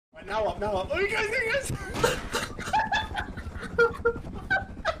Now up, now up. Oh, he goes, he goes!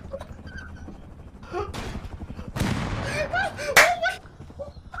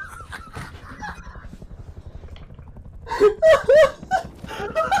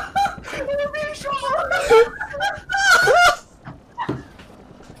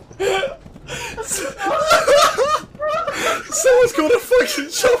 Someone's got a fucking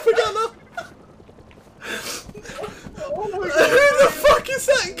shot together! Oh my God. Who the fuck is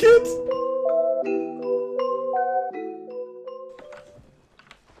that kid?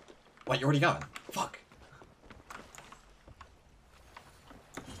 Wait, you're already going? Fuck.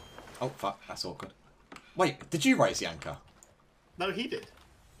 Oh fuck, that's awkward. Wait, did you raise the anchor? No, he did.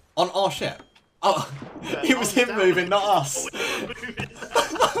 On our ship? Oh, Yeah, it was him down. moving, not us.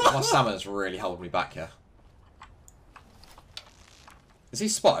 Oh, My stamina's really holding me back here. Has he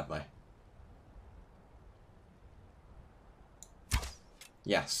spotted me?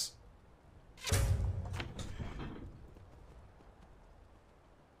 Yes.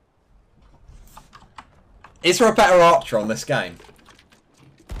 Is there a better archer on this game?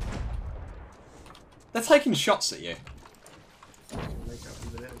 They're taking shots at you.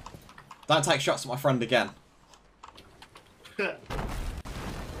 Don't take shots at my friend again. Put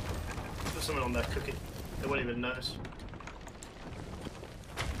something on there, cook it. They won't even notice.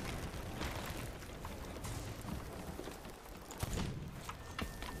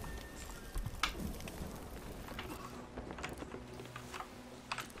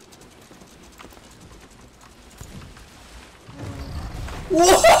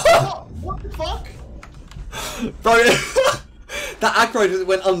 What? What the fuck? Bro, that aggro just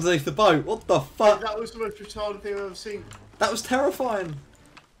went underneath the boat. What the fuck? That was the most retarded thing I've ever seen. That was terrifying.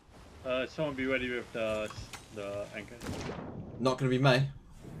 Someone be ready with the anchor. Not gonna be me.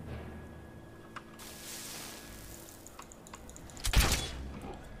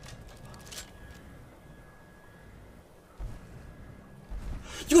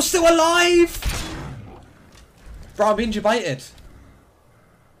 You're still alive! Bro, I'm being debated.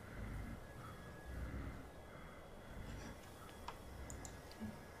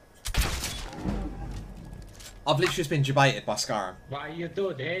 I've literally just been debated by Skyrim. Why you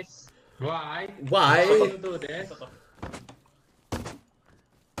do this? Why? Why? Why you do this?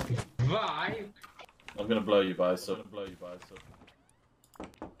 Why? I'm gonna blow you by so.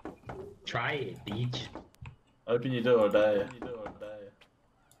 Try it, bitch. Open your door, day.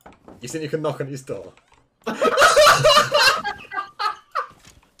 You think you can knock on his door?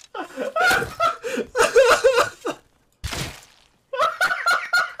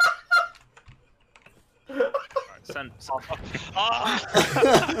 Send.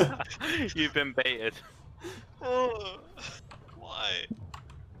 Ah! You've been baited. Oh, why?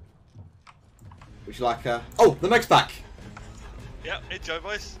 Would you like Oh, the meg's back! Yep, hey Joe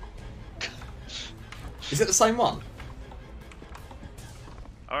boys. Is it the same one?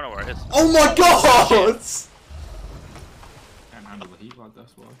 I don't know where it is. Oh my god! Can't handle the heat like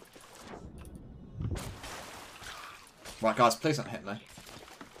that's why. Right guys, please don't hit me.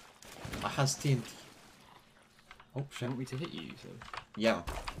 I has TNT. Oh Do you shit. want me to hit you? So. Yeah.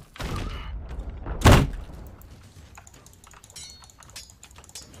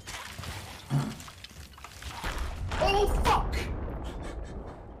 Oh fuck!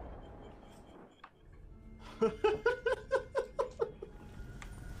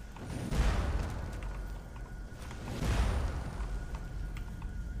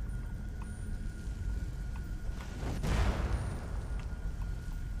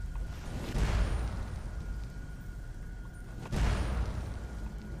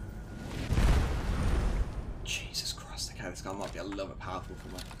 Jesus Christ, okay, this guy might be a little bit powerful for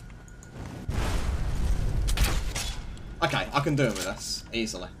me. Okay, I can do him with this,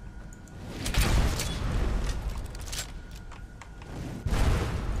 easily.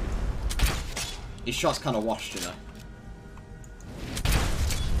 His shot's kind of washed, you know.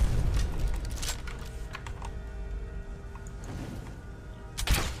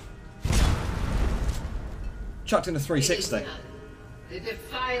 Chucked in a 360. The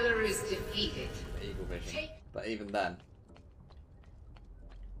Defiler is defeated. Eagle vision. But even then.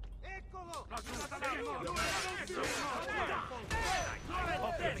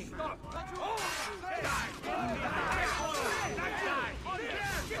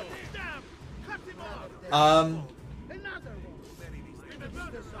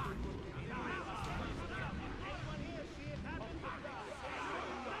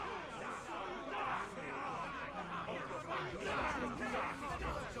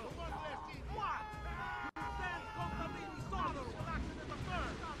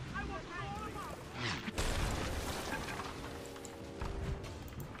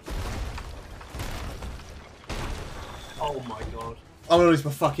 Oh my god. I'm gonna lose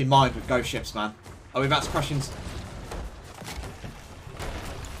my fucking mind with ghost ships, man. Are we about to crash into...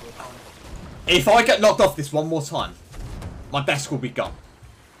 If I get knocked off this one more time, my desk will be gone.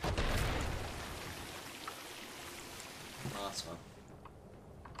 Oh, that's fine.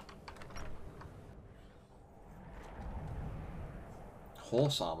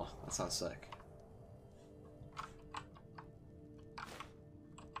 Horse armor. That sounds sick.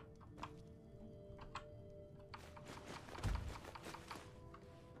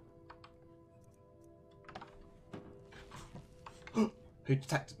 Who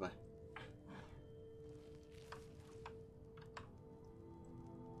detected me?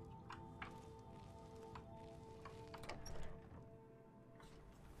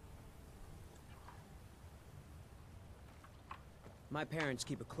 My parents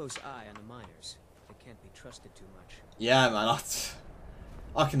keep a close eye on the miners. They can't be trusted too much. Yeah, man.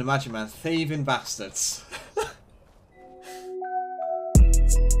 I can imagine, man. Thieving bastards.